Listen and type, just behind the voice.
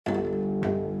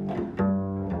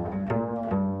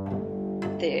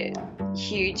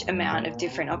huge amount of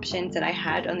different options that I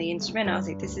had on the instrument. I was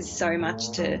like, this is so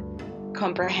much to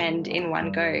comprehend in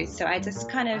one go. So I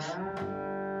decided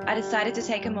to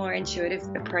take a more intuitive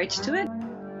approach to it.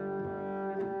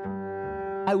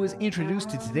 I was introduced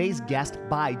to today's guest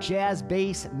by jazz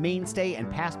bass mainstay and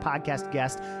past podcast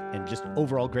guest and just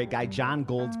overall great guy, John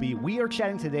Goldsby. We are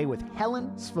chatting today with Helen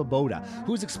Svoboda,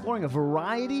 who's exploring a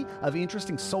variety of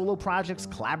interesting solo projects,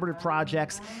 collaborative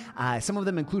projects. Some of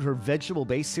them include her vegetable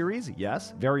bass series.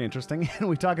 Yes, very interesting. And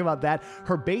we talk about that.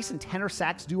 Her bass and tenor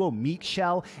sax duo,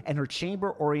 Meatshell, and her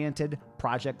chamber-oriented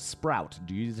project, Sprout.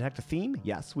 Do you detect a theme?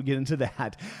 Yes, we get into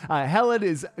that. Helen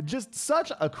is just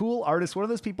such a cool artist. One of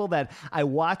those people that I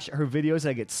watch her videos and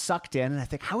I get sucked in and I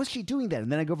think, how is she doing that?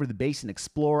 And then I go over to the bass and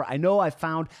explore. I know I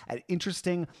found an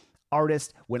interesting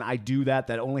artist when I do that.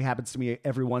 That only happens to me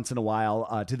every once in a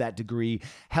while to that degree.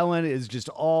 Helen is just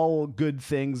all good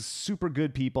things, super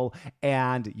good people,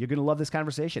 and you're going to love this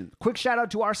conversation. Quick shout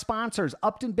out to our sponsors,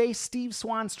 Upton Bass, Steve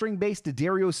Swan String Bass,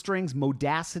 D'Addario Strings,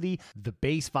 Modacity, The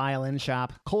Bass Violin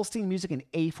Shop, Colstein Music, and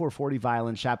A440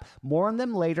 Violin Shop. More on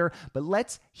them later, but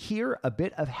let's hear a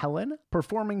bit of Helen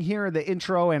performing here in the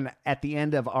intro and at the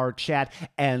end of our chat,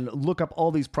 and look up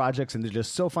all these projects, and they're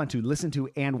just so fun to listen to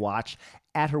and watch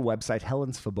at her website,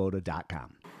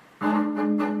 helensvoboda.com.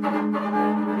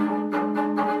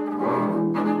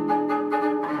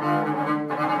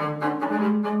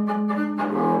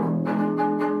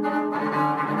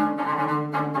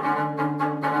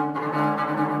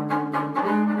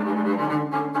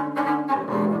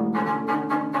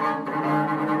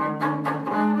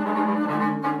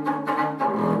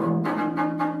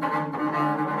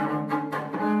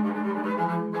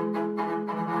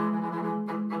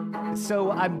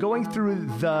 So I'm going through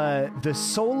the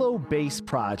solo bass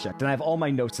project, and I have all my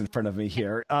notes in front of me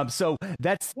here. So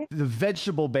that's the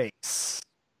vegetable bass.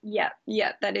 Yeah,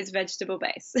 that is vegetable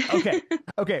bass.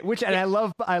 Okay. Which, and I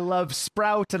love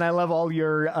Sprout, and I love all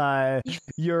your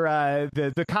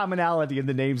the commonality in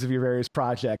the names of your various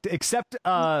projects, except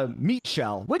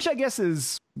Meatshell, which I guess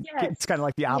is it's kind of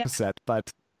like the opposite,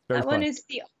 but. That one is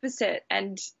the opposite,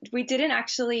 and we didn't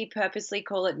actually purposely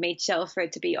call it Meatshell for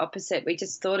it to be opposite. We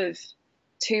just thought of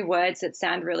two words that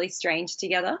sound really strange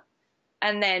together,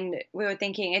 and then we were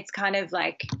thinking it's kind of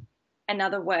like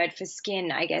another word for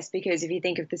skin, I guess, because if you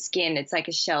think of the skin, it's like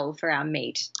a shell for our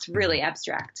meat. It's really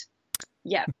abstract.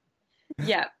 Yeah,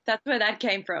 that's where that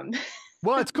came from.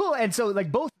 Well, it's cool, and so like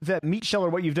both the Meatshell are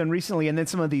what you've done recently, and then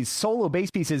some of these solo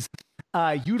bass pieces.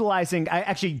 Utilizing,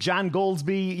 John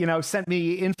Goldsby, sent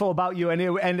me info about you,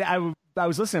 and I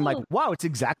was listening, I'm like, wow, it's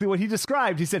exactly what he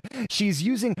described. He said she's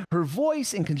using her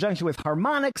voice in conjunction with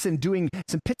harmonics and doing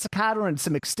some pizzicato and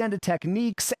some extended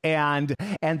techniques and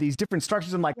these different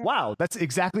structures. I'm like, wow, that's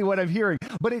exactly what I'm hearing.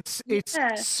 But it's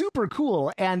super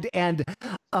cool, and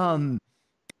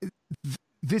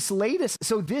this latest,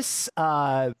 so this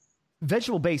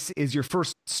vegetable bass is your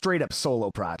first straight up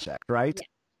solo project, right?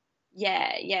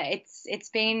 Yeah, it's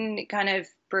been kind of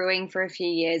brewing for a few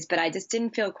years, but I just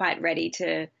didn't feel quite ready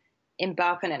to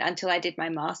embark on it until I did my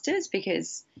master's,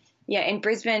 because in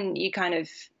Brisbane you kind of,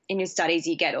 in your studies,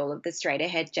 you get all of the straight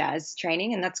ahead jazz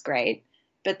training, and that's great.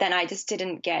 But then I just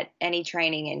didn't get any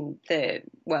training in the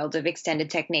world of extended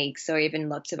techniques, or even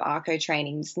lots of arco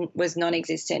trainings was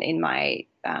non-existent in my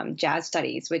jazz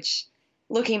studies, which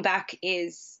looking back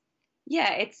is,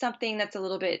 it's something that's a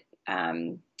little bit,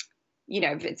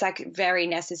 it's like very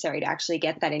necessary to actually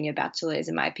get that in your bachelor's,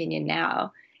 in my opinion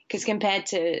now, because compared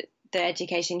to the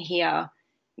education here,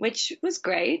 which was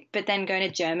great, but then going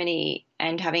to Germany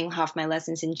and having half my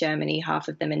lessons in Germany, half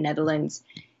of them in Netherlands,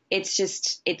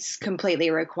 it's completely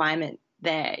a requirement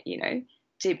there,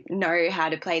 to know how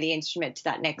to play the instrument to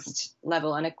that next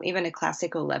level, and even a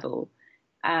classical level.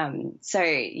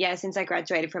 Since I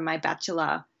graduated from my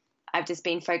bachelor, I've just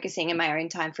been focusing in my own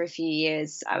time for a few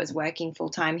years. I was working full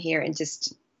time here and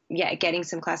just, getting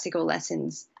some classical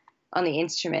lessons on the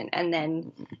instrument, and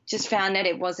then just found that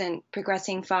it wasn't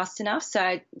progressing fast enough. So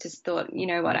I just thought, you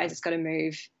know what, I just got to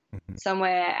move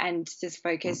somewhere and just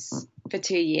focus for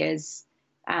 2 years.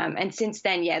 And since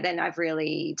then, then I've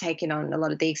really taken on a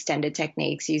lot of the extended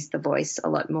techniques, used the voice a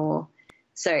lot more.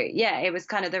 So it was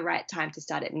kind of the right time to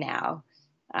start it now,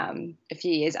 a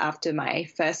few years after my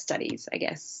first studies, I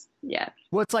guess. Yeah.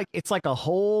 Well, it's like a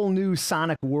whole new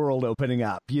sonic world opening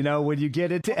up, when you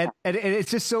get into, and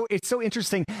it's just so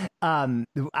interesting.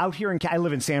 Out here I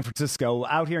live in San Francisco,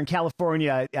 out here in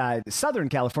California, Southern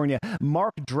California,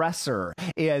 Mark Dresser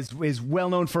is well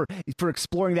known for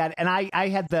exploring that. And I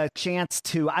had the chance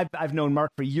to, I've known Mark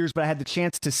for years, but I had the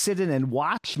chance to sit in and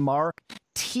watch Mark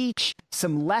teach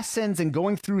some lessons and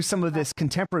going through some of this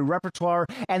contemporary repertoire,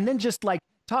 and then just like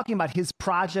talking about his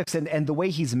projects and the way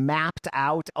he's mapped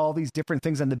out all these different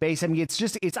things on the bass. I mean,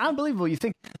 it's unbelievable. You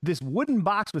think this wooden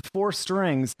box with 4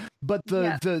 strings, but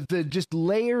the just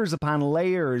layers upon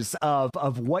layers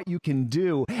of what you can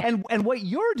do. And what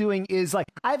you're doing is like,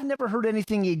 I've never heard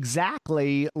anything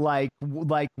exactly like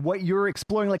what you're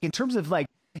exploring, like in terms of like,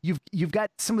 you've got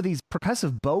some of these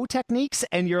percussive bow techniques,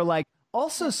 and you're like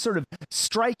also sort of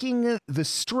striking the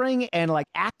string and like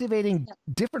activating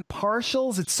different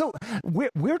partials. It's so,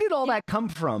 where did all that come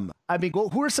from? I mean,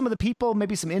 who are some of the people,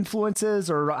 maybe some influences,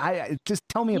 or just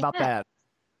tell me about that.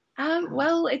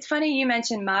 Well, it's funny you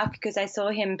mentioned Mark, because I saw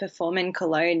him perform in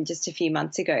Cologne just a few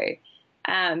months ago.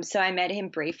 So I met him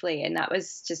briefly, and that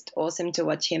was just awesome to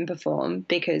watch him perform,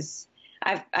 because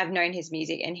I've known his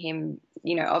music and him,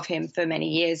 of him for many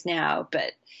years now,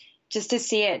 but just to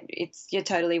see it, you're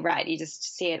totally right. You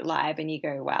just see it live and you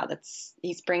go, wow,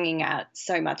 he's bringing out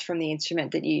so much from the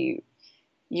instrument that you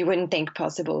wouldn't think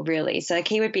possible, really. So like,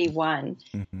 he would be one.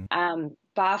 Mm-hmm.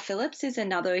 Bar Phillips is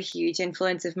another huge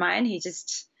influence of mine.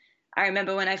 I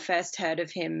remember when I first heard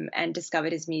of him and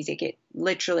discovered his music, it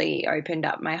literally opened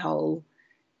up my whole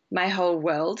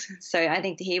world. So I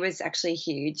think that he was actually a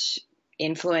huge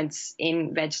influence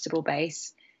in vegetable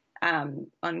bass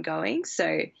ongoing.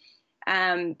 So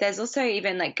there's also,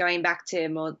 even like going back to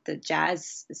more the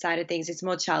jazz side of things, it's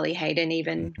more Charlie Hayden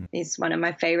even is one of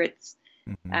my favorites,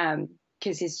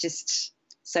 because he's just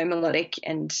so melodic.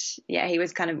 And yeah, he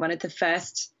was kind of one of the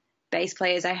first bass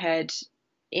players I heard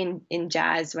in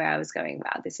jazz where I was going,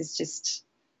 wow, this is just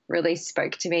really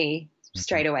spoke to me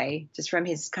straight away, just from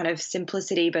his kind of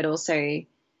simplicity, but also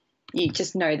you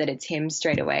just know that it's him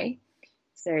straight away.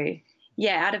 So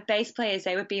yeah, out of bass players,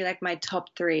 they would be like my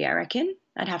top 3, I reckon,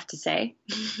 I'd have to say.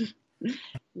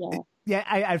 Yeah,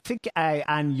 I think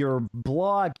on your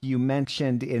blog you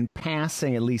mentioned in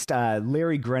passing, at least,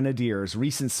 Larry Grenadier's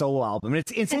recent solo album. And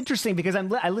it's interesting because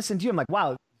I listened to you. I'm like,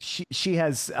 wow, she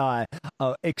has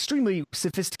extremely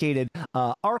sophisticated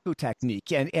arco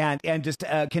technique and just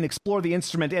can explore the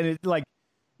instrument, and it like.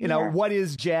 What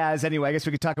is jazz anyway? I guess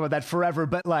we could talk about that forever,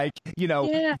 but like,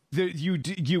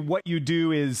 what you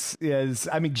do is,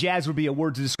 I mean, jazz would be a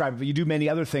word to describe it, but you do many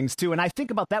other things too. And I think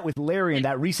about that with Larry and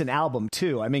that recent album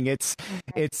too. I mean, it's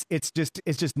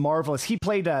just marvelous. He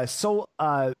played a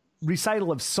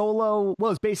recital of solo. Well,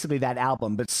 it's basically that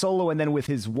album, but solo, and then with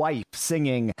his wife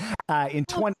singing in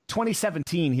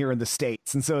 2017 here in the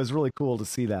States. And so it was really cool to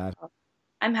see that.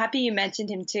 I'm happy you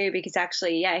mentioned him too, because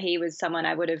actually, yeah, he was someone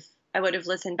I would have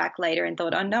listened back later and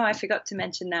thought, oh no, I forgot to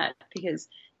mention that, because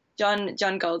John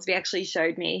Goldsby actually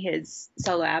showed me his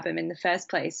solo album in the first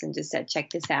place and just said,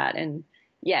 check this out. And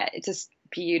yeah, it's just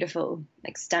beautiful,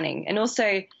 like stunning. And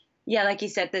also, yeah, like you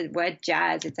said, the word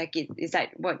jazz, it's like, is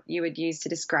that what you would use to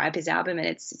describe his album? And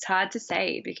it's hard to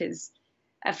say, because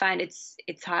I find it's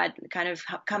hard kind of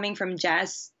coming from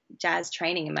jazz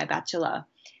training in my bachelor,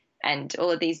 and all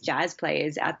of these jazz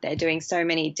players out there doing so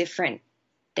many different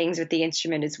things with the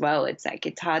instrument as well. It's like,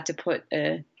 it's hard to put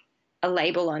a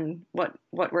label on what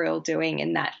we're all doing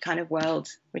in that kind of world,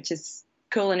 which is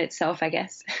cool in itself, I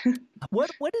guess.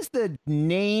 What is the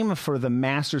name for the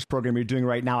master's program you're doing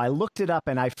right now? I looked it up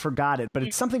and I forgot it, but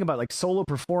it's something about like solo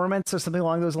performance or something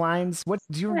along those lines. What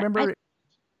do you remember?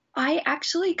 I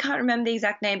actually can't remember the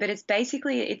exact name, but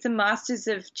it's a master's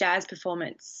of jazz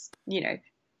performance,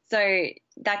 so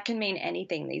that can mean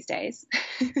anything these days.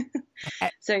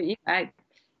 So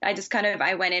I just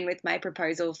I went in with my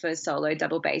proposal for solo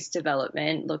double bass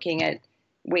development, looking at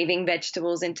weaving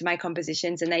vegetables into my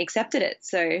compositions, and they accepted it.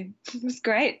 So it was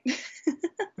great.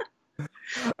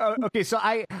 Okay, so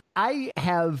I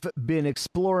have been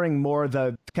exploring more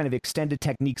the kind of extended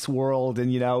techniques world,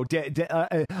 and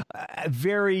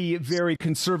very, very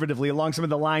conservatively along some of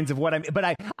the lines of what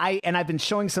I've been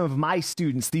showing some of my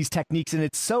students these techniques, and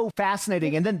it's so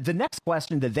fascinating. And then the next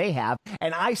question that they have,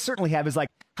 and I certainly have, is like,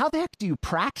 how the heck do you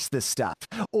practice this stuff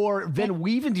or then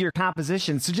weave into your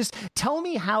composition? So just tell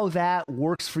me how that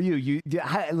works for you.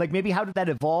 Like, maybe how did that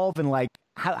evolve, and like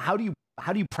how do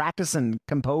you practice and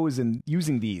compose and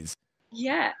using these?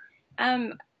 Yeah.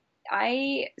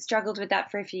 I struggled with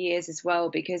that for a few years as well,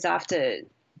 because after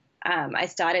I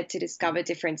started to discover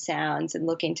different sounds and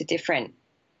look into different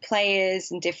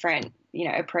players and different,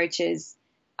 approaches,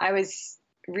 I was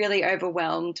really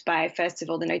overwhelmed by, first of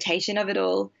all, the notation of it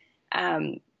all,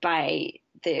 by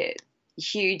the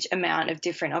huge amount of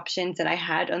different options that I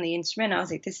had on the instrument. I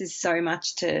was like, this is so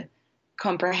much to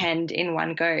comprehend in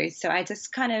one go. So I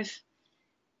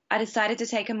decided to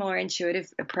take a more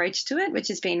intuitive approach to it, which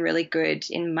has been really good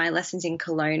in my lessons in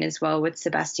Cologne as well with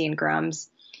Sebastian Grums.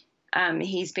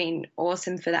 He's been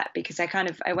awesome for that, because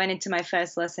I went into my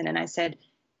first lesson and I said,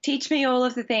 teach me all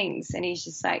of the things. And he's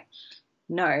just like,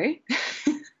 no.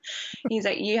 He's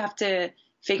like, you have to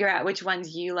figure out which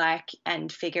ones you like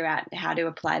and figure out how to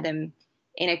apply them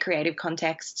in a creative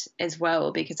context as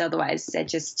well, because otherwise they're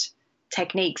just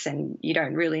techniques and you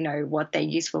don't really know what they're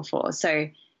useful for. So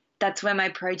that's where my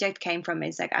project came from.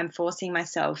 Is like, I'm forcing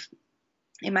myself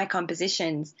in my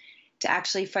compositions to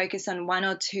actually focus on one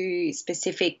or two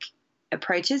specific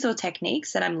approaches or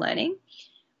techniques that I'm learning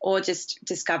or just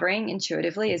discovering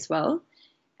intuitively as well,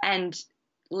 and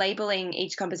labeling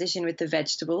each composition with the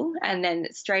vegetable. And then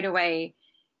straight away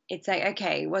it's like,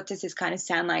 okay, what does this kind of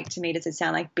sound like to me? Does it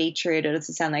sound like beetroot or does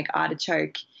it sound like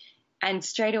artichoke? And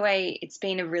straight away it's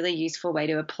been a really useful way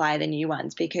to apply the new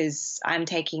ones, because I'm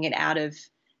taking it out of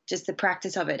just the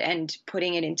practice of it and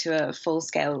putting it into a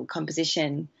full-scale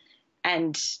composition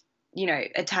and, you know,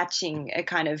 attaching a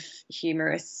kind of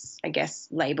humorous, I guess,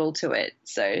 label to it.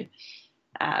 So,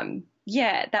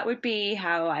 yeah, that would be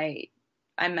how I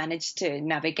managed to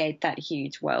navigate that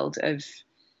huge world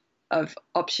of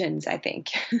options, I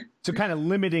think. So kind of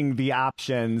limiting the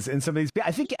options in some of these.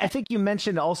 I think you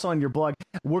mentioned also on your blog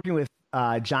working with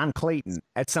John Clayton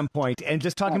at some point and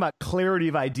just talking about clarity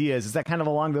of ideas. Is that kind of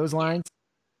along those lines?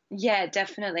 Yeah,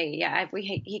 definitely. Yeah,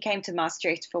 he came to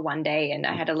Maastricht for one day and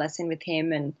I had a lesson with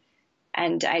him,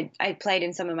 and I played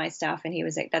in some of my stuff and he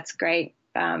was like, that's great,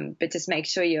 but just make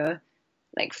sure you're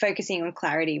like focusing on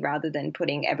clarity rather than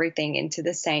putting everything into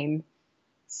the same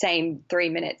 3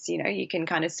 minutes. You know, you can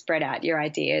kind of spread out your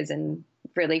ideas and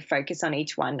really focus on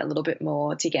each one a little bit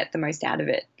more to get the most out of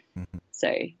it. Mm-hmm.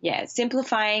 So yeah,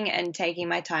 simplifying and taking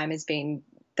my time has been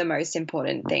the most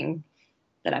important thing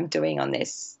that I'm doing on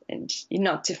this, and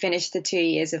not to finish the 2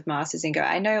 years of masters and go,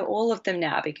 I know all of them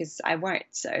now, because I won't.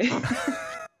 So,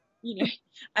 you know,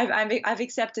 I've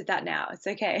accepted that now. It's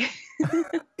okay.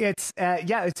 It's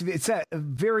a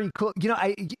very cool, you know,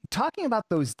 talking about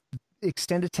those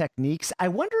extended techniques, I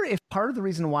wonder if part of the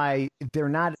reason why they're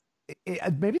not,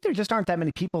 maybe there just aren't that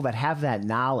many people that have that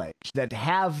knowledge, that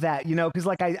have that, you know, because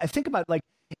like I think about, like,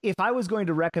 if I was going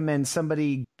to recommend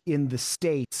somebody in the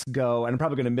States go, and I'm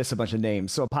probably going to miss a bunch of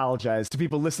names, so apologize to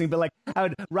people listening, but like I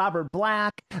would, Robert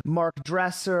Black, Mark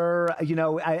Dresser, you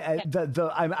know,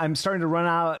 I'm starting to run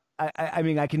out. I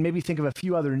mean, I can maybe think of a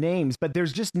few other names, but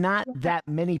there's just not that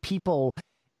many people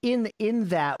in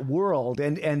that world.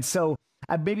 And so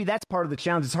maybe that's part of the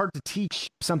challenge. It's hard to teach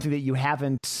something that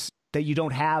you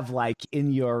don't have like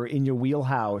in your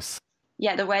wheelhouse.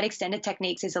 Yeah. The word extended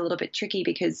techniques is a little bit tricky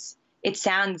because it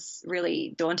sounds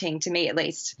really daunting to me, at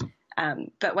least.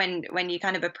 But when you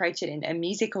kind of approach it in a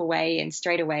musical way and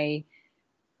straight away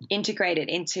integrate it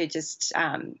into just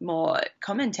more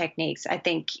common techniques, I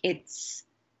think it's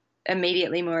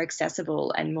immediately more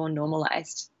accessible and more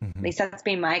normalized. Mm-hmm. At least that's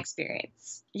been my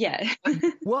experience. Yeah.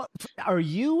 Well, are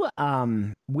you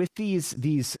with these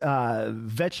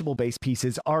vegetable-based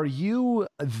pieces, have you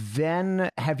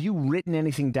written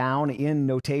anything down in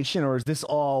notation, or is this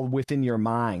all within your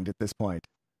mind at this point?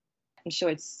 I'm sure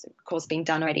it's, of course, been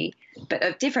done already, but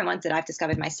of different ones that I've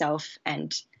discovered myself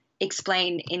and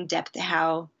explain in depth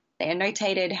how they are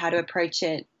notated, how to approach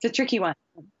it. It's a tricky one.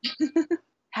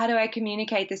 How do I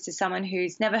communicate this to someone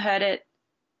who's never heard it,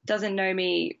 doesn't know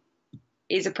me,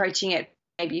 is approaching it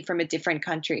maybe from a different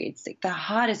country? It's like the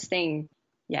hardest thing.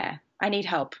 Yeah, I need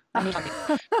help.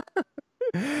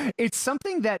 It's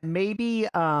something that maybe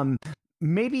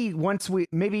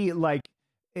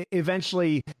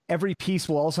eventually every piece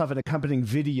will also have an accompanying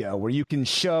video where you can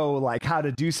show like how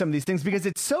to do some of these things, because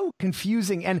it's so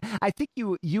confusing. And I think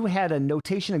you had a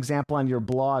notation example on your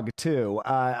blog too,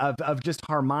 of just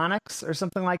harmonics or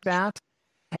something like that.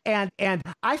 And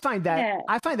I find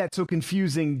that so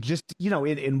confusing, just, you know,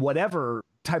 in whatever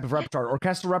type of repertoire,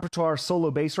 orchestral repertoire,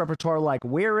 solo bass repertoire, like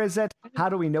where is it? How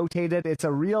do we notate it? It's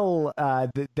a real,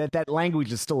 that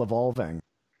language is still evolving.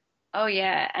 Oh,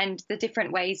 yeah. And the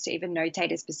different ways to even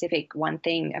notate a specific one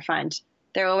thing, I find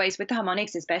they're always, with the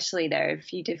harmonics especially, there are a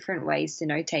few different ways to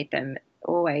notate them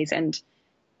always. And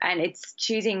it's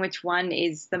choosing which one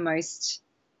is the most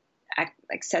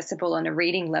accessible on a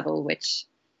reading level, which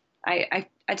I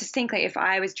just think like if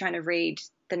I was trying to read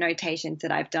the notations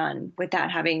that I've done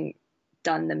without having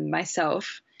done them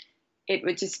myself, it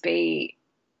would just be,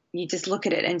 you just look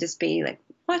at it and just be like,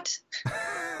 what?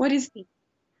 What is this?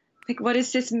 Like, what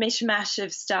is this mishmash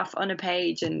of stuff on a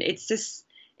page? And it's just,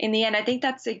 in the end, I think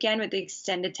that's, again, with the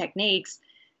extended techniques,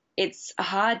 it's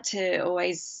hard to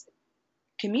always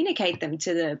communicate them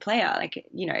to the player. Like,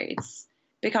 you know, it's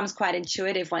becomes quite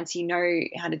intuitive once you know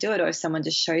how to do it, or if someone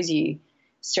just shows you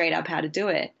straight up how to do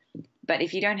it. But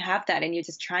if you don't have that and you're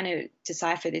just trying to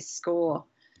decipher this score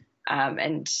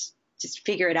and just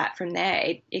figure it out from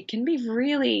there. It can be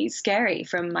really scary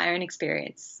from my own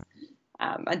experience.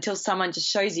 Until someone just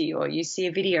shows you or you see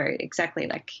a video. Exactly,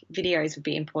 like videos would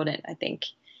be important, I think,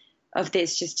 of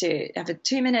this, just to have a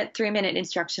 2-minute, 3-minute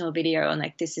instructional video on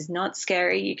like, this is not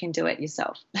scary. You can do it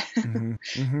yourself. Mm-hmm.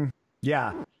 Mm-hmm.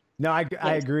 Yeah, no, I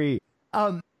agree.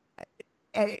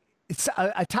 It's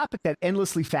a topic that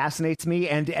endlessly fascinates me,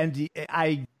 and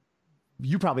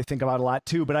you probably think about it a lot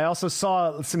too, but I also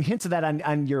saw some hints of that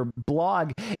on your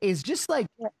blog, is just like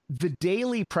the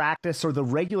daily practice or the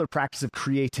regular practice of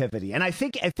creativity. And I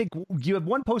think you have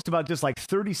one post about just like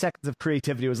 30 seconds of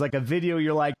creativity. It was like a video.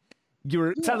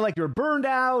 It sounded like you were burned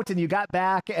out and you got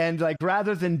back, and like,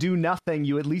 rather than do nothing,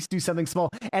 you at least do something small.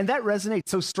 And that resonates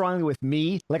so strongly with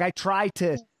me. Like, I try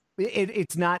to,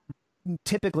 it's not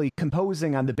typically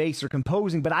composing on the bass or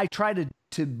composing, but I try to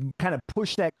kind of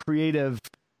push that creative,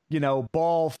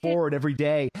 ball forward every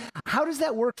day. How does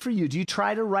that work for you? Do you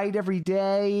try to write every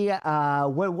day?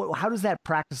 How does that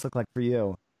practice look like for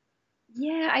you?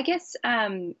 Yeah, I guess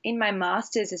in my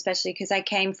master's, especially because I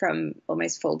came from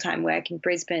almost full-time work in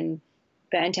Brisbane,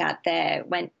 burnt out there,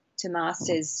 went to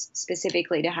master's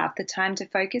specifically to have the time to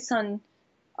focus on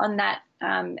that.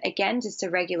 Again, just a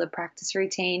regular practice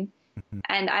routine. Mm-hmm.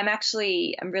 And I'm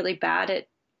really bad at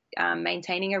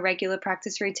maintaining a regular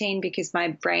practice routine because my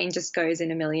brain just goes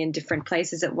in a million different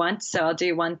places at once. So I'll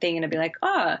do one thing and I'll be like, oh,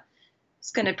 I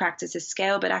was going to practice a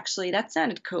scale, but actually that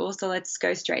sounded cool, so let's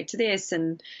go straight to this,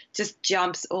 and just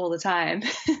jumps all the time,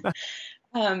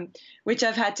 which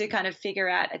I've had to kind of figure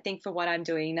out. I think for what I'm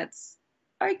doing, that's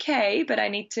okay, but I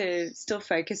need to still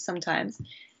focus sometimes.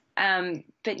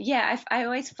 But yeah, I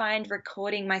always find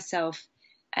recording myself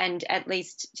and at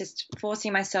least just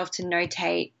forcing myself to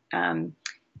notate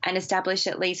and establish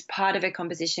at least part of a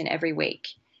composition every week.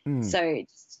 So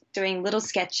just doing little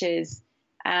sketches,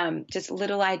 just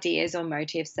little ideas or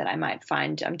motifs that I might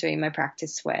find I'm doing my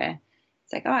practice where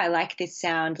it's like, oh, I like this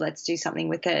sound, let's do something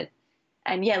with it.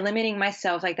 And yeah, limiting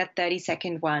myself, like that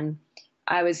 30-second one,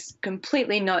 I was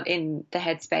completely not in the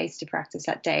headspace to practice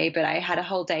that day, but I had a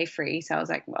whole day free. So I was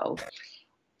like, well,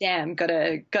 damn,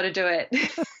 gotta do it.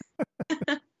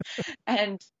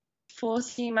 And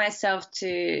forcing myself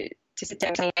to sit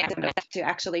down to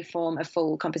actually form a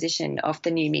full composition of the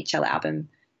new Meatshell album,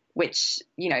 which,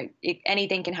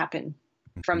 anything can happen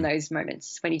from those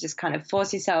moments when you just kind of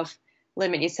force yourself,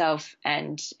 limit yourself,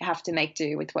 and have to make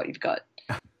do with what you've got.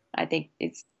 I think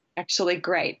it's actually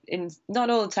great, and not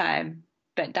all the time,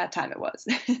 but that time it was.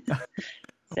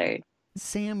 So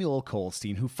Samuel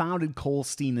Kolstein, who founded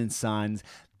Kolstein and Sons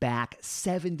back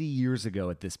 70 years ago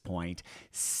at this point,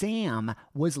 Sam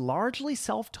was largely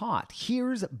self-taught.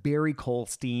 Here's Barry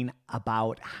Kolstein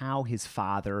about how his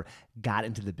father got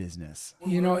into the business.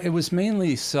 It was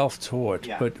mainly self-taught,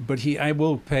 but I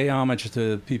will pay homage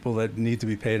to people that need to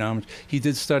be paid homage. He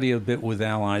did study a bit with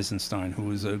Al Eisenstein, who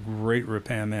was a great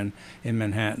repairman in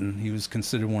Manhattan. He was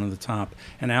considered one of the top.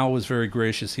 And Al was very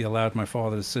gracious. He allowed my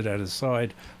father to sit at his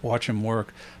side, watch him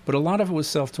work. But a lot of it was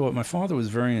self-taught. My father was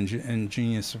a very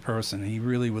ingenious person. He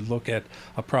really would look at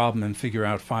a problem and figure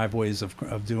out 5 ways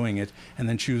of doing it, and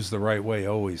then choose the right way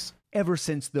always. Ever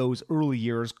since those early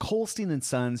years, Kolstein and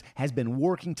Sons has been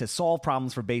working to solve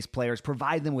problems for bass players,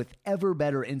 provide them with ever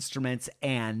better instruments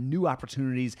and new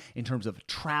opportunities in terms of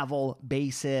travel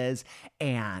basses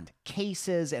and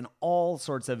cases and all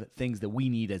sorts of things that we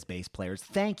need as bass players.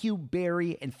 Thank you,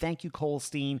 Barry, and thank you,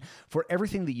 Kolstein, for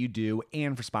everything that you do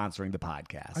and for sponsoring the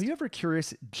podcast. Are you ever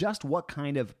curious just what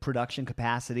kind of production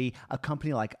capacity a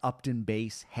company like Upton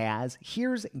Bass has?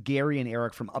 Here's Gary and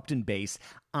Eric from Upton Bass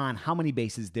on how many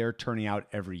basses they're turning out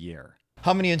every year.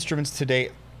 How many instruments to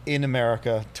date in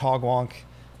America, Togwonk,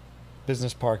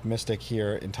 Business Park, Mystic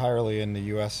here, entirely in the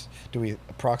U.S., do we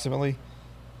approximately?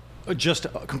 Just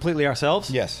completely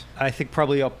ourselves? Yes. I think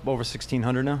probably up over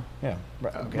 1,600 now. Yeah.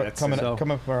 Okay, coming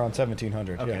up around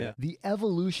 1,700. Okay. Yeah. The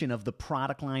evolution of the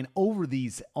product line over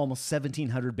these almost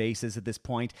 1,700 basses at this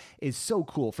point is so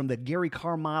cool. From the Gary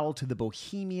Carr model to the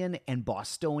Bohemian and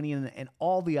Bostonian and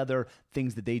all the other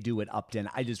things that they do at Upton.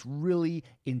 I just really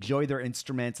enjoy their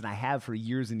instruments, and I have for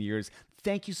years and years.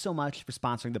 Thank you so much for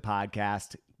sponsoring the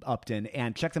podcast, Upton,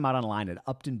 and check them out online at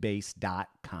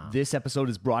uptonbass.com. This episode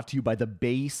is brought to you by the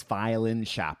Bass Violin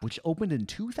Shop, which opened in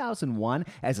 2001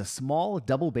 as a small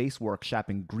double bass workshop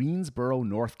in Greensboro,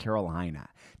 North Carolina.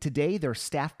 Today, they're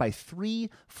staffed by 3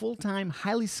 full-time,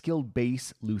 highly skilled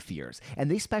bass luthiers,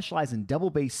 and they specialize in double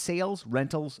bass sales,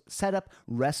 rentals, setup,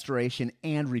 restoration,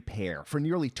 and repair. For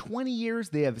nearly 20 years,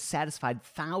 they have satisfied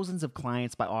thousands of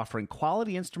clients by offering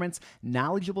quality instruments,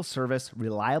 knowledgeable service,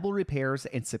 reliable repairs,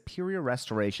 and superior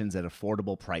restorations at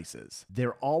affordable prices.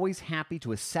 They're always happy to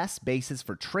to assess basses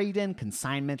for trade-in,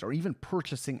 consignment, or even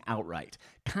purchasing outright.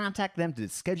 Contact them to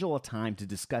schedule a time to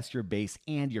discuss your bass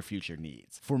and your future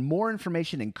needs. For more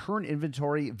information and current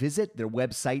inventory, visit their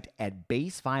website at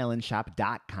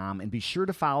bassviolinshop.com and be sure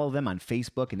to follow them on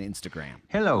Facebook and Instagram.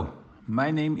 Hello, my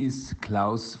name is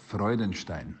Klaus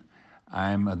Freudenstein.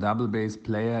 I'm a double bass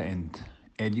player and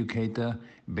educator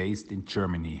based in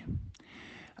Germany.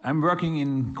 I'm working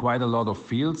in quite a lot of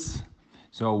fields.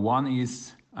 So one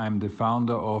is I'm the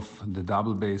founder of the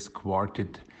double bass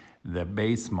quartet, the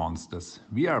Bass Monsters.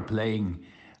 We are playing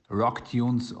rock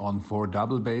tunes on 4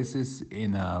 double basses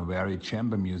in a very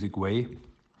chamber music way.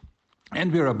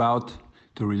 And we're about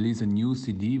to release a new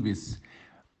CD with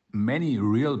many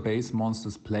real bass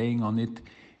monsters playing on it.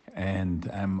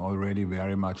 And I'm already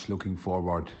very much looking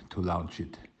forward to launch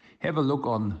it. Have a look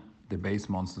on the Bass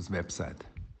Monsters website.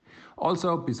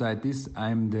 Also, beside this,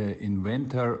 I'm the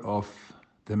inventor of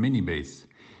the mini bass.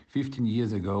 15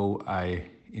 years ago, I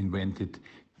invented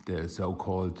the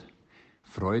so-called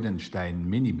Freudenstein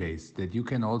mini bass that you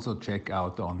can also check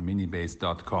out on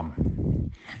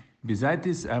minibass.com. Beside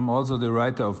this, I'm also the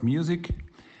writer of music.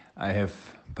 I have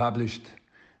published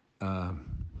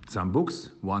some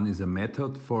books. One is a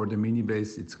method for the mini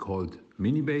bass. It's called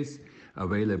Mini Bass,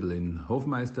 available in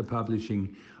Hofmeister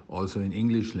Publishing, also in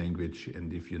English language.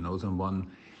 And if you know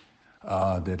someone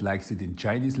that likes it in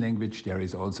Chinese language, there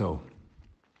is also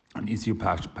an issue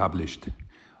published.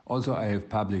 Also, I have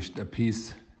published a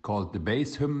piece called The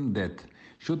Bass Hymn that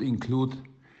should include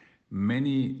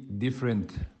many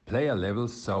different player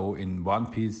levels. So in one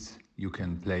piece, you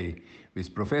can play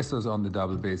with professors on the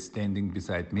double bass standing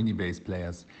beside mini bass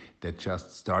players that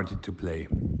just started to play.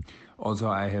 Also,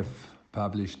 I have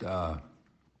published a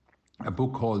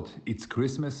book called It's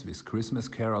Christmas with Christmas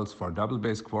carols for double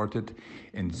bass quartet.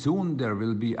 And soon there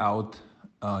will be out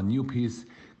a new piece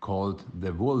called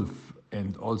The Wolf.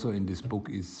 And also in this book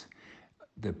is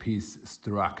the piece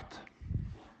Struct.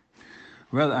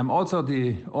 Well, I'm also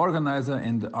the organizer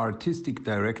and artistic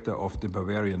director of the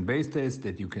Bavarian Bass Days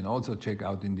that you can also check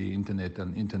out in the internet,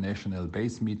 an international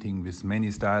bass meeting with many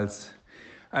styles.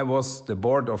 I was on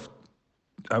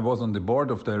the board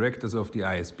of directors of the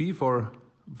ISB for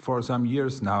some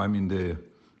years. Now I'm in the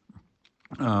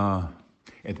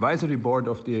advisory board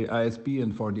of the ISB,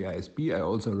 and for the ISB I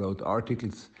also wrote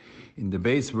articles in the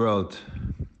bass world.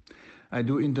 I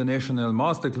do international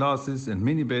master classes and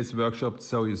mini bass workshops,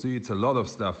 so you see it's a lot of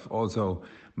stuff. Also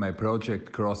my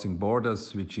project Crossing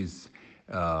Borders, which is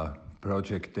a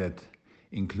project that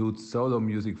includes solo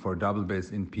music for double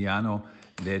bass in piano,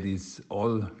 that is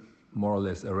all more or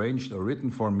less arranged or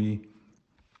written for me.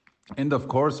 And of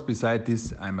course, beside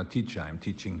this, I'm a teacher. I'm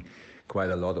teaching quite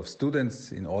a lot of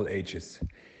students in all ages.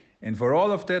 And for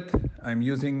all of that, I'm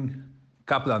using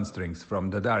Kaplan strings from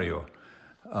D'Addario.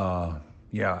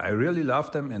 I really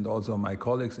love them, and also my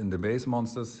colleagues in the Bass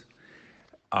Monsters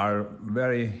are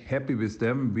very happy with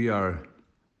them. We are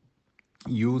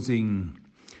using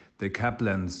the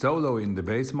Kaplan solo in the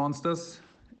Bass Monsters,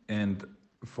 and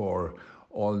for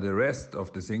all the rest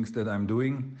of the things that I'm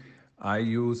doing, I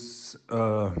use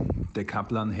the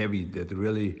Kaplan Heavy that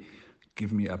really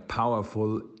give me a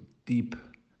powerful, deep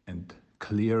and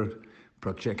clear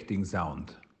projecting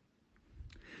sound.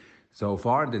 So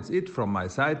far, that's it from my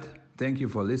side. Thank you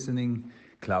for listening.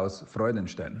 Klaus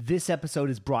Freudenstein. This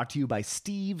episode is brought to you by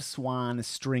Steve Swan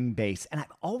String Bass, and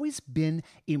I've always been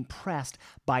impressed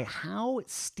by how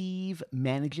Steve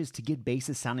manages to get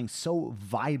basses sounding so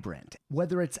vibrant,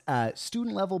 whether it's a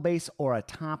student-level bass or a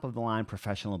top-of-the-line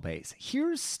professional bass.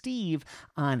 Here's Steve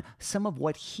on some of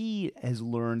what he has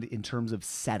learned in terms of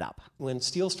setup. When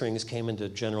steel strings came into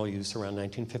general use around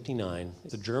 1959,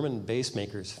 the German bass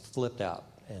makers flipped out,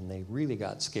 and they really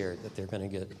got scared that they're going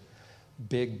to get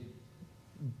big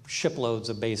shiploads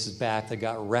of basses back that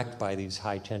got wrecked by these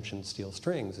high-tension steel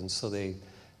strings. And so they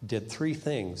did 3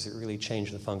 things that really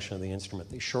changed the function of the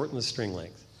instrument. They shortened the string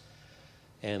length,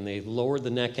 and they lowered the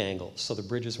neck angle so the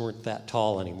bridges weren't that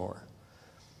tall anymore.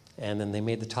 And then they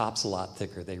made the tops a lot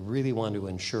thicker. They really wanted to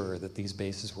ensure that these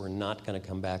basses were not going to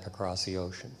come back across the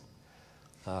ocean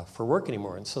for work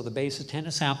anymore. And so the basses tend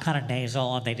to sound kind of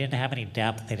nasal, and they didn't have any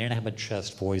depth. They didn't have a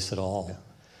chest voice at all. Yeah.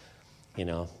 You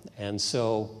know, and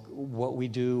so what we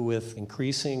do with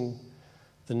increasing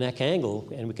the neck angle,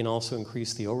 and we can also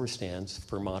increase the overstands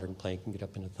for modern playing, can get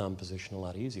up into thumb position a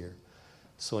lot easier.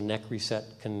 So a neck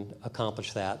reset can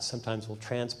accomplish that. Sometimes we'll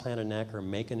transplant a neck or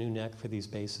make a new neck for these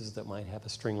basses that might have a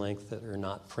string length that are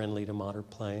not friendly to modern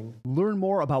playing. Learn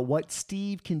more about what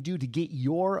Steve can do to get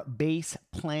your bass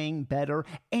playing better,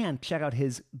 and check out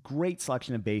his great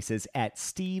selection of basses at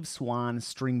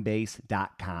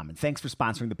steveswansstringbass.com. And thanks for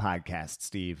sponsoring the podcast,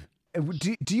 Steve.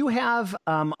 Do you have,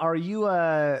 are you,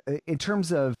 in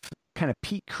terms of kind of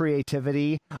peak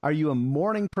creativity, are you a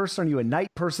morning person? Are you a night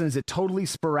person? Is it totally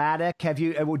sporadic? Do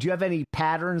you have any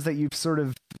patterns that you've sort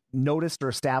of noticed or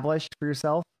established for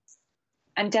yourself?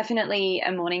 I'm definitely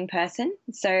a morning person.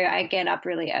 So I get up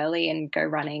really early and go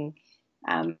running.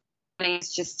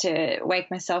 It's just to wake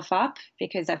myself up,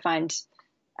 because I find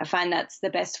that's the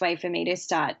best way for me to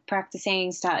start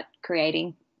practicing, start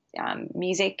creating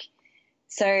music.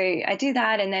 So I do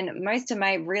that, and then most of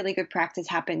my really good practice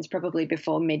happens probably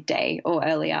before midday or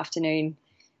early afternoon.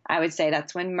 I would say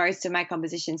that's when most of my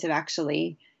compositions have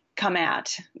actually come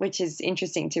out, which is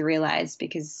interesting to realize,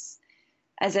 because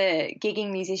as a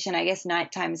gigging musician, I guess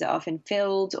night times are often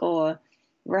filled, or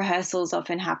rehearsals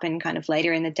often happen kind of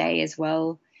later in the day as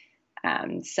well.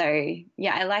 So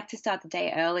yeah, I like to start the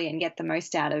day early and get the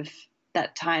most out of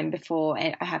that time before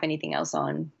I have anything else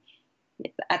on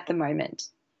at the moment.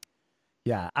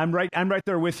 Yeah, I'm right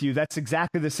there with you. That's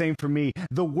exactly the same for me.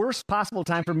 The worst possible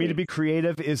time for me to be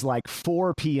creative is like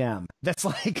 4 p.m. That's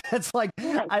like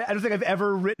I don't think I've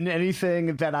ever written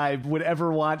anything that I would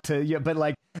ever want to. Yeah, but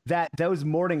like those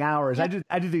morning hours, I do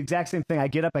the exact same thing. I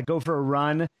get up, I go for a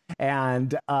run,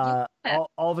 and all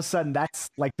of a sudden, that's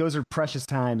like, those are precious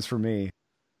times for me.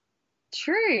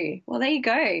 True. Well, there you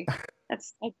go.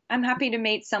 I'm happy to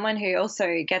meet someone who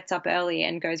also gets up early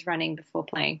and goes running before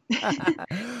playing.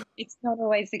 It's not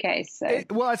always the case. So.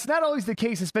 It's not always the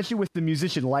case, especially with the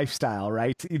musician lifestyle,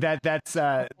 right? That's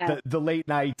the late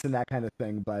nights and that kind of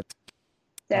thing. But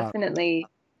definitely,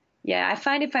 yeah. I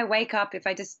find if I wake up,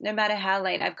 no matter how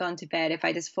late I've gone to bed, if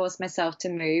I just force myself to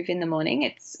move in the morning,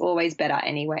 it's always better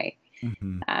anyway.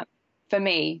 Mm-hmm. For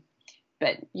me.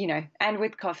 But and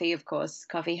with coffee, of course,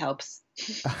 coffee helps.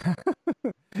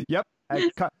 Yep.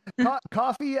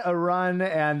 Coffee, a run,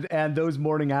 and those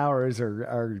morning hours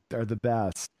are the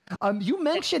best. You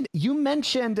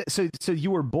mentioned so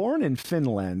you were born in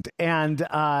Finland, and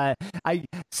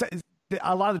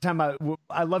a lot of the time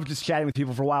I love just chatting with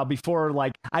people for a while before,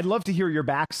 like, I'd love to hear your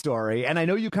backstory. And I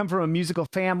know you come from a musical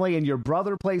family, and your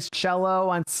brother plays cello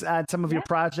on some of your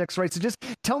projects, right? So just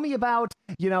tell me about,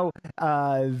 your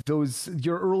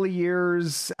early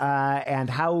years, and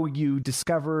how you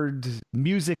discovered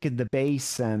music and the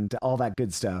bass and all that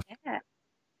good stuff. Yeah.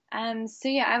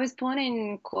 I was born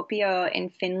in Kuopio in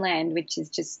Finland, which is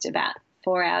just about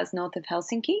 4 hours north of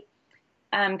Helsinki.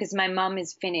 Because my mum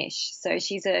is Finnish, so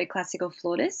she's a classical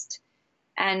flautist,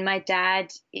 and my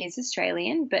dad is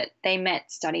Australian, but they met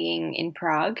studying in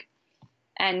Prague,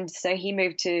 and so he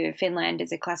moved to Finland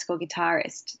as a classical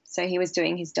guitarist. So he was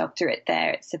doing his doctorate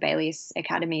there at Sibelius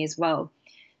Academy as well.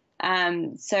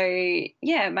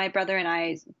 My brother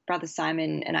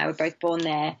Simon and I were both born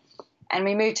there, and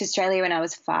we moved to Australia when I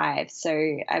was 5.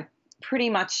 So I'm pretty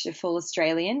much a full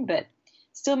Australian, but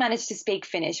still managed to speak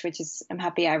Finnish, which is, I'm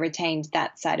happy I retained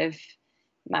that side of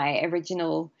my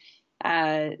original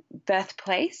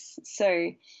birthplace.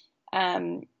 So,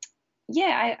 I've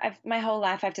my whole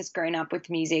life I've just grown up with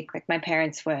music. Like, my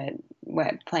parents were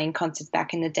playing concerts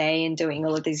back in the day and doing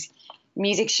all of these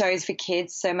music shows for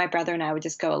kids. So my brother and I would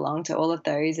just go along to all of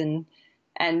those and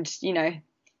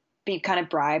be kind of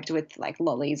bribed with like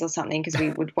lollies or something, because we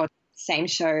would watch same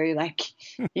show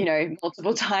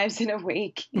multiple times in a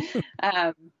week.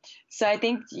 So I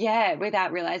think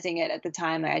without realizing it at the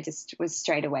time, I just was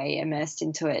straight away immersed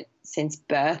into it since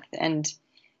birth. And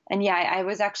I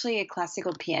was actually a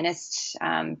classical pianist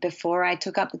before I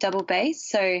took up the double bass.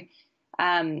 So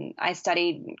I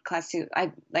studied classical.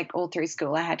 All through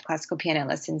school I had classical piano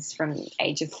lessons from the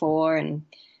age of 4, and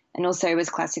also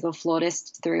was classical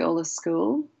flautist through all of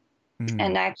school.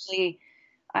 And actually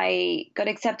I got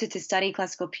accepted to study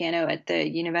classical piano at the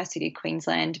University of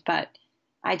Queensland, but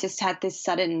I just had this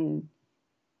sudden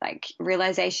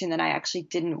realization that I actually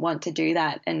didn't want to do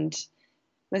that, and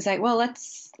was like, well,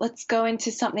 let's go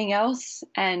into something else.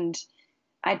 And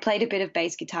I played a bit of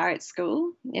bass guitar at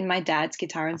school in my dad's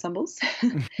guitar ensembles,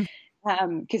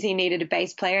 because he needed a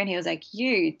bass player, and he was like,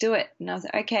 you do it. And I was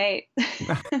like, okay.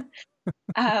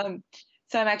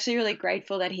 So I'm actually really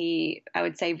grateful that he, I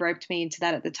would say, roped me into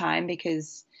that at the time,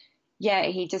 because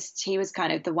he was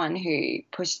kind of the one who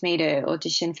pushed me to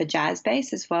audition for jazz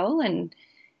bass as well. And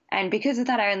because of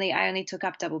that, I only took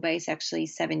up double bass actually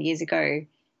 7 years ago,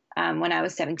 when I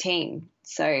was 17.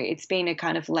 So it's been a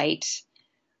kind of late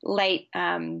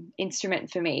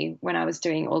instrument for me, when I was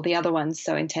doing all the other ones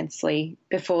so intensely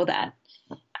before that.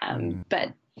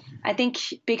 But I think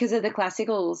because of the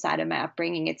classical side of my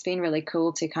upbringing, it's been really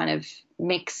cool to kind of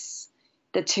mix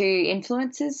the two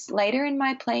influences later in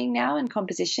my playing now and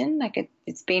composition.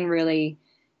 It's been really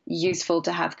useful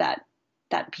to have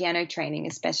that piano training,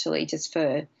 especially just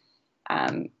for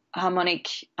harmonic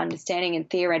understanding and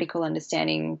theoretical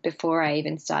understanding before I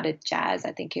even started jazz.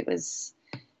 I think it was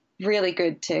really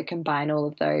good to combine all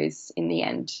of those in the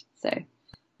end. So,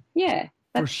 yeah,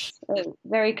 that's a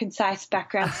very concise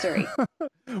background story.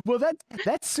 Well,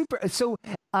 that's super. So,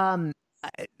 I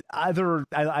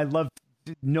love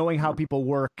knowing how people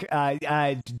work.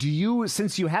 Do you,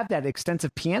 since you have that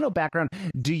extensive piano background,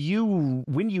 do you,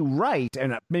 when you write,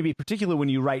 and maybe particularly when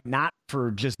you write not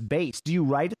for just bass, do you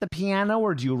write at the piano,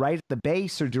 or do you write at the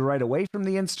bass, or do you write away from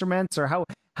the instruments, or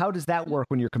how does that work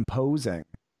when you're composing?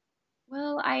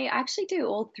 Well, I actually do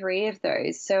all three of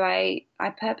those. So I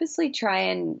purposely try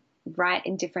and write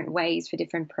in different ways for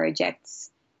different projects,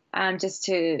 just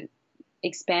to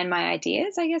expand my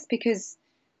ideas, I guess, because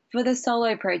for the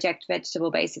solo project,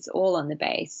 Vegetable Bass, it's all on the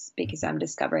bass because I'm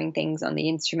discovering things on the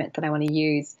instrument that I want to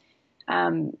use.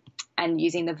 And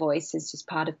using the voice is just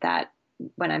part of that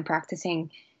when I'm practicing.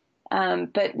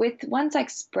 But with ones like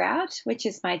Sprout, which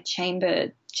is my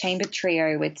chamber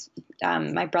trio with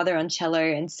my brother on cello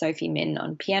and Sophie Min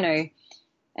on piano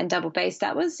and double bass,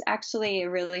 that was actually a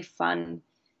really fun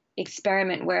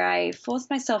experiment where I forced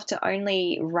myself to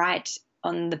only write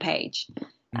on the page.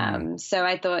 So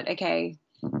I thought, okay,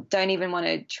 don't even want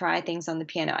to try things on the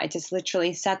piano. I just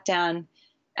literally sat down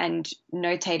and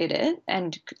notated it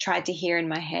and tried to hear in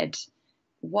my head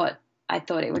what I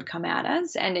thought it would come out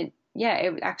as. And it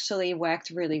actually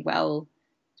worked really well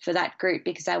for that group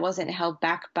because I wasn't held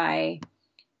back by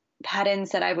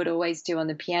patterns that I would always do on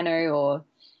the piano or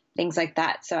things like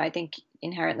that. So I think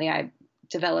inherently I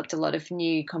developed a lot of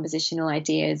new compositional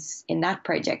ideas in that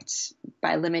project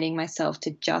by limiting myself to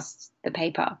just the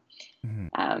paper.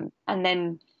 And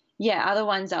then, other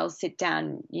ones I'll sit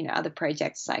down, other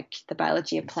projects like the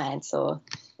biology of plants or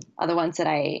other ones that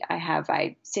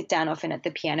I sit down often at the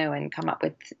piano and come up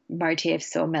with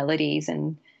motifs or melodies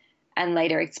and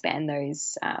later expand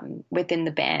those within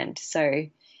the band. So,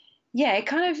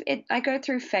 I go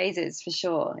through phases for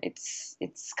sure. It's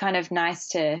kind of nice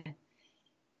to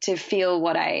feel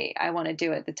what I want to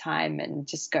do at the time and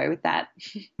just go with that.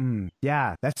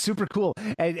 Yeah, that's super cool.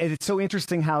 And it's so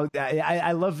interesting how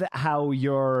I love how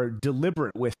you're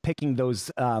deliberate with picking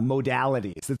those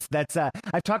modalities.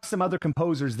 I've talked to some other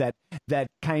composers that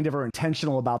kind of are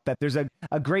intentional about that. There's a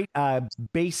great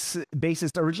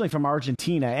bassist originally from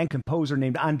Argentina and composer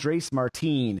named Andres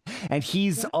Martin, and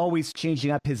he's always changing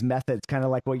up his methods, kind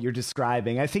of like what you're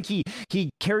describing. I think he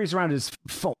carries around his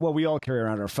phone. Well, we all carry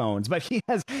around our phones, but he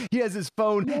has his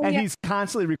phone and he's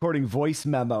constantly recording voice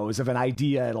memos of an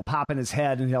idea. It'll pop in his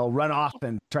head and he'll run off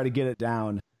and try to get it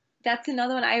down. That's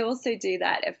another one. I also do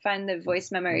that. I find the voice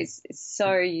memos is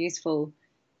so useful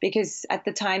because at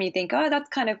the time you think, oh, that's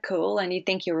kind of cool, and you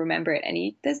think you'll remember it,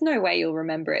 and there's no way you'll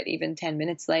remember it even 10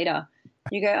 minutes later.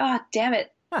 You go, oh, damn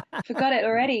it, forgot it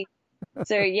already.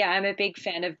 So I'm a big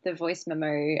fan of the voice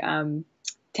memo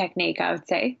technique, I would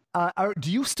say.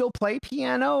 Do you still play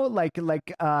piano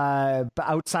like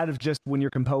outside of just when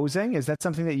you're composing? Is that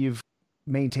something that you've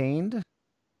maintained?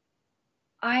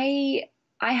 I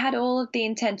had all of the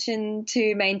intention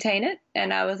to maintain it,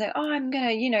 and I was like, oh, I'm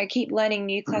gonna keep learning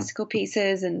new classical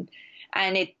pieces, and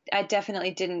I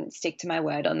definitely didn't stick to my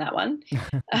word on that one.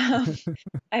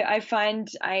 I find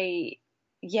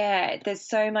there's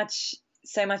so much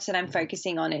that I'm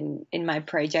focusing on in my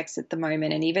projects at the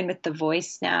moment, and even with the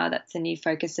voice now, that's a new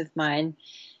focus of mine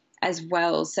as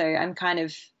well. So I'm kind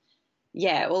of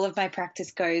all of my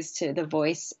practice goes to the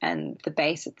voice and the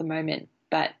bass at the moment,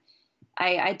 but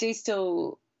I do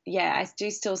still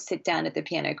sit down at the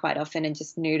piano quite often and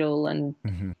just noodle and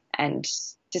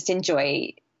just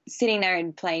enjoy sitting there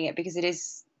and playing it because it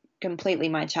is completely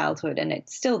my childhood and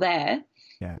it's still there.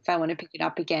 Yeah. If I want to pick it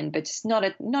up again, but just not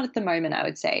at the moment. I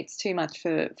would say it's too much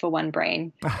for one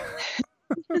brain.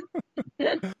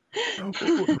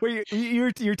 Well,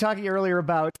 you're talking earlier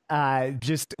about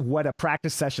just what a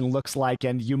practice session looks like,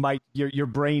 and your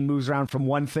brain moves around from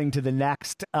one thing to the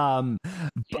next,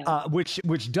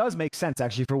 which does make sense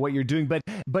actually for what you're doing.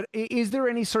 But is there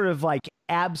any sort of like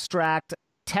abstract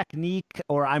technique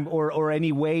or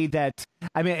any way that,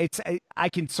 I mean, I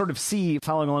can sort of see,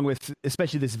 following along with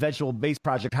especially this Vegetable Bass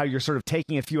project, how you're sort of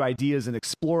taking a few ideas and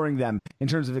exploring them in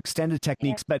terms of extended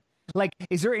techniques. But like,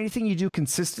 is there anything you do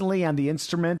consistently on the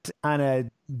instrument on a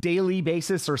daily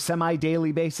basis or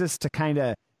semi-daily basis to kind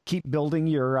of keep building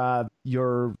your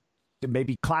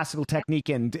maybe classical technique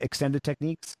and extended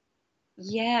techniques?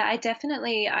 Yeah, I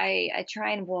definitely, I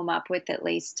try and warm up with at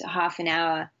least half an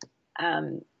hour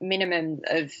minimum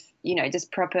of,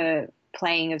 just proper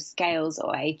playing of scales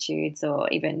or etudes or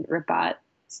even rubat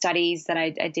studies that I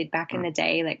did back in the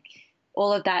day, like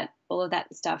all of that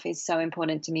stuff is so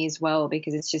important to me as well,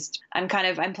 because it's just I'm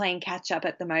playing catch up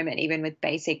at the moment, even with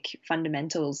basic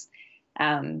fundamentals,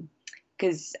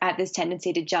 because I have this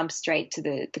tendency to jump straight to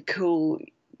the cool,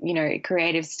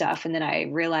 creative stuff, and then I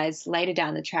realize later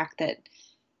down the track that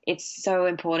it's so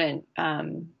important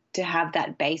to have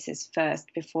that basis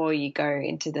first before you go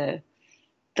into the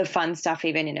fun stuff.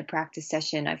 Even in a practice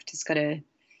session, I've just got to,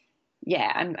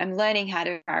 I'm learning how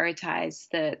to prioritize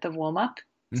the warm up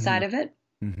side of it.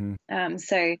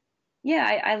 So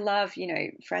I love,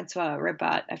 Francois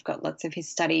Rabat. I've got lots of his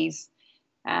studies,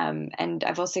 and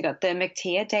I've also got the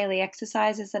McTeer daily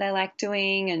exercises that I like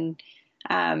doing,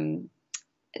 and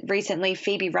recently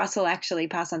Phoebe Russell actually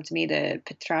passed on to me the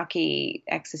Petrarchy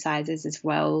exercises as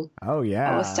well. Oh yeah,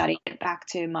 I was studying it back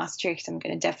to Maastricht. I'm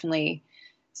going to definitely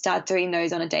start doing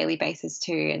those on a daily basis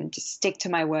too, and just stick to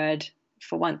my word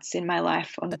for once in my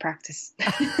life on the practice.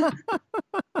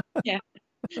 Yeah.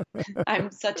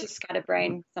 I'm such a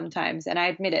scatterbrain sometimes, and I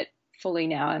admit it fully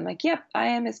now. I'm like, yep, I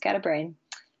am a scatterbrain.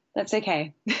 That's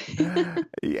okay.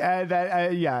 I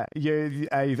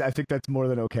think that's more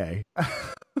than okay.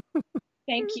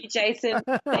 Thank you, Jason.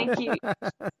 Thank you.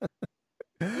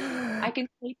 I can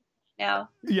sleep now.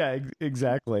 Yeah,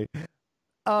 exactly.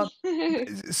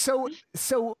 So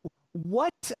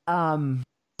what?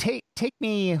 Take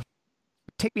me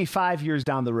 5 years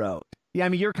down the road. Yeah, I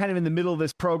mean, you're kind of in the middle of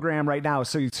this program right now,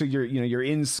 so you're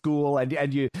in school,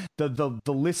 and you the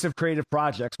list of creative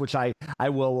projects, which I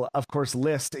will of course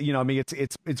list. I mean,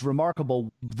 it's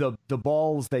remarkable the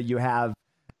balls that you have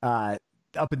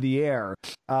up in the air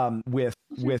with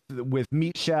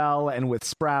Meatshell and with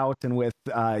Sprout and with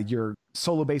your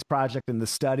solo bass project and the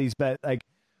studies. But like,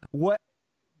 what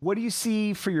do you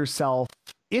see for yourself,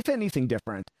 if anything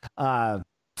different,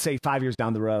 say 5 years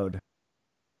down the road?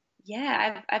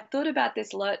 Yeah, I've thought about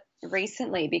this a lot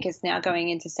recently, because now going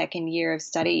into second year of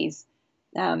studies,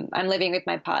 I'm living with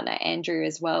my partner Andrew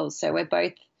as well. So we're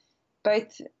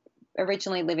both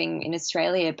originally living in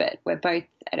Australia, but we're both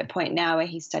at a point now where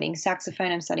he's studying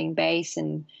saxophone, I'm studying bass,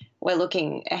 and we're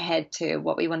looking ahead to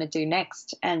what we want to do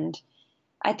next. And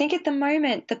I think at the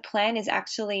moment the plan is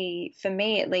actually, for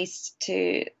me at least,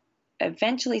 to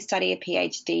eventually study a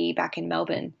PhD back in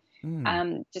Melbourne,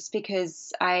 just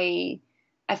because I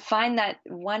find that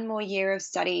one more year of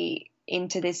study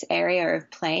into this area of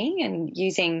playing and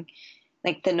using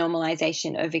like the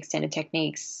normalization of extended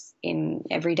techniques in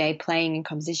everyday playing and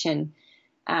composition,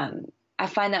 I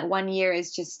find that 1 year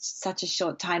is just such a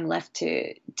short time left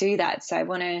to do that. So I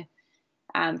want to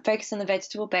focus on the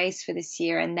vegetable bass for this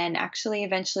year, and then actually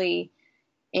eventually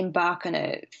embark on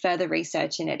a further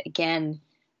research in it again,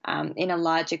 in a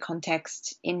larger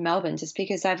context in Melbourne, just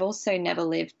because I've also never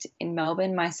lived in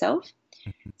Melbourne myself.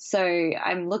 So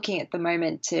I'm looking at the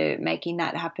moment to making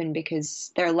that happen,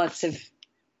 because there are lots of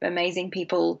amazing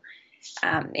people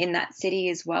in that city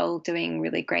as well doing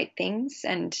really great things.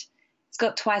 And it's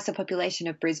got twice the population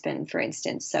of Brisbane, for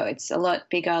instance. So it's a lot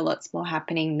bigger, lots more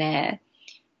happening there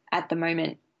at the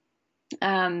moment.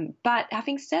 But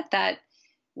having said that,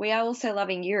 we are also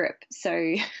loving Europe.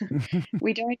 So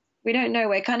we don't know.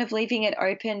 We're kind of leaving it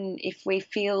open if we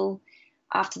feel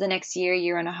after the next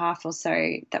year and a half or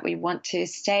so that we want to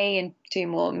stay and do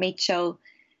more Meatshell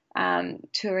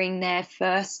touring there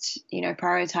first,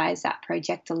 prioritize that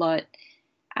project a lot.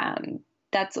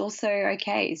 That's also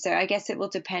okay. So I guess it will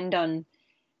depend on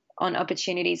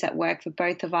opportunities that work for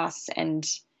both of us, and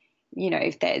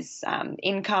if there's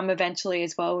income eventually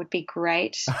as well would be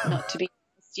great. Not to be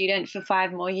a student for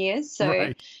 5 more years. So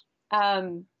right.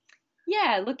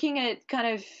 Looking at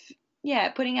kind of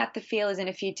putting out the feelers in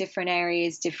a few different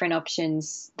areas, different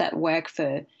options that work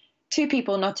for 2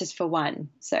 people, not just for one.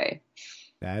 So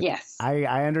yes,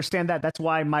 I understand that. That's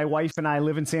why my wife and I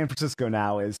live in San Francisco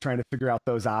now, is trying to figure out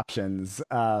those options.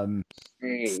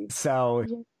 So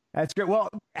that's great. Well,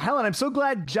 Helen, I'm so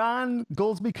glad John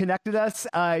Goldsby connected us.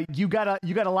 You got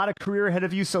a lot of career ahead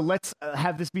of you. So let's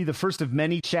have this be the first of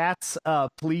many chats,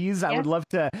 please. I would love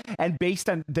to. And based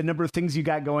on the number of things you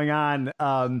got going on,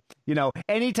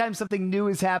 anytime something new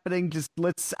is happening, just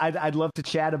I'd love to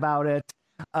chat about it.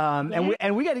 And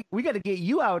we got to get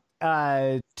you out,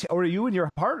 or you and your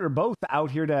partner both out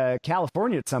here to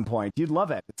California at some point. You'd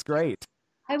love it. It's great.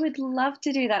 I would love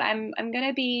to do that. I'm going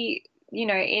to be,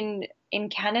 in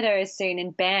Canada soon,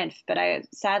 in Banff, but I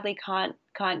sadly can't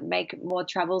make more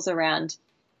travels around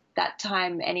that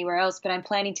time anywhere else. But I'm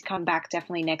planning to come back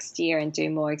definitely next year and do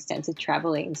more extensive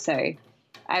traveling. So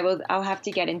I'll have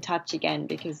to get in touch again,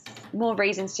 because more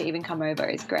reasons to even come over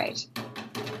is great.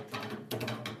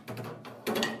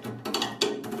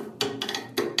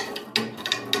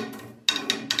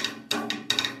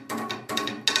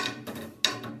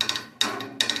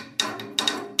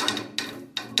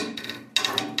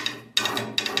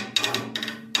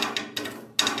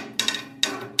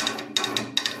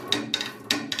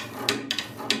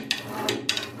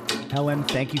 Helen,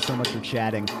 thank you so much for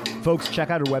chatting. Folks, check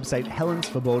out her website,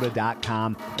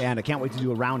 helensvoboda.com, and I can't wait to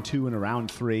do a round 2 and a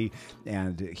round 3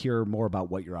 and hear more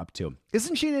about what you're up to.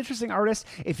 Isn't she an interesting artist?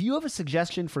 If you have a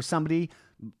suggestion for somebody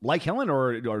like Helen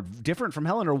or different from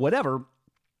Helen or whatever,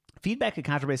 feedback at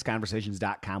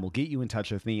contrabassconversations.com will get you in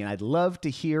touch with me, and I'd love to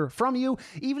hear from you.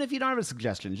 Even if you don't have a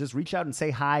suggestion, just reach out and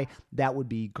say hi. That would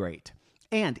be great.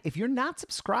 And if you're not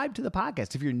subscribed to the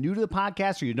podcast, if you're new to the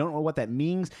podcast or you don't know what that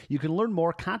means, you can learn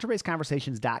more,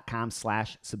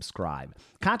 contrabassconversations.com/subscribe.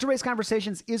 Contrabass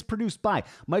Conversations is produced by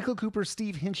Michael Cooper,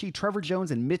 Steve Hinchy, Trevor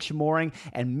Jones, and Mitch Mooring.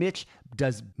 And Mitch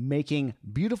does making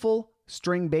beautiful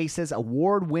string basses,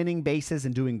 award-winning basses,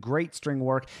 and doing great string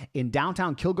work in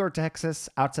downtown Kilgore, Texas,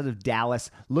 outside of Dallas.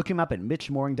 Look him up at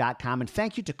mitchmooring.com. And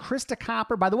thank you to Krista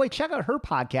Copper. By the way, check out her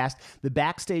podcast, The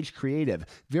Backstage Creative.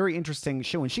 Very interesting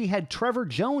show. And she had Trevor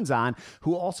Jones on,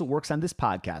 who also works on this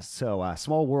podcast. So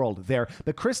small world there.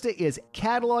 But Krista is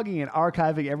cataloging and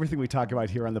archiving everything we talk about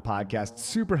here on the podcast.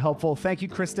 Super helpful. Thank you,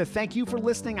 Krista. Thank you for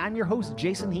listening. I'm your host,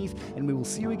 Jason Heath, and we will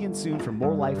see you again soon for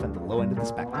more life on the low end of the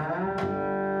spectrum.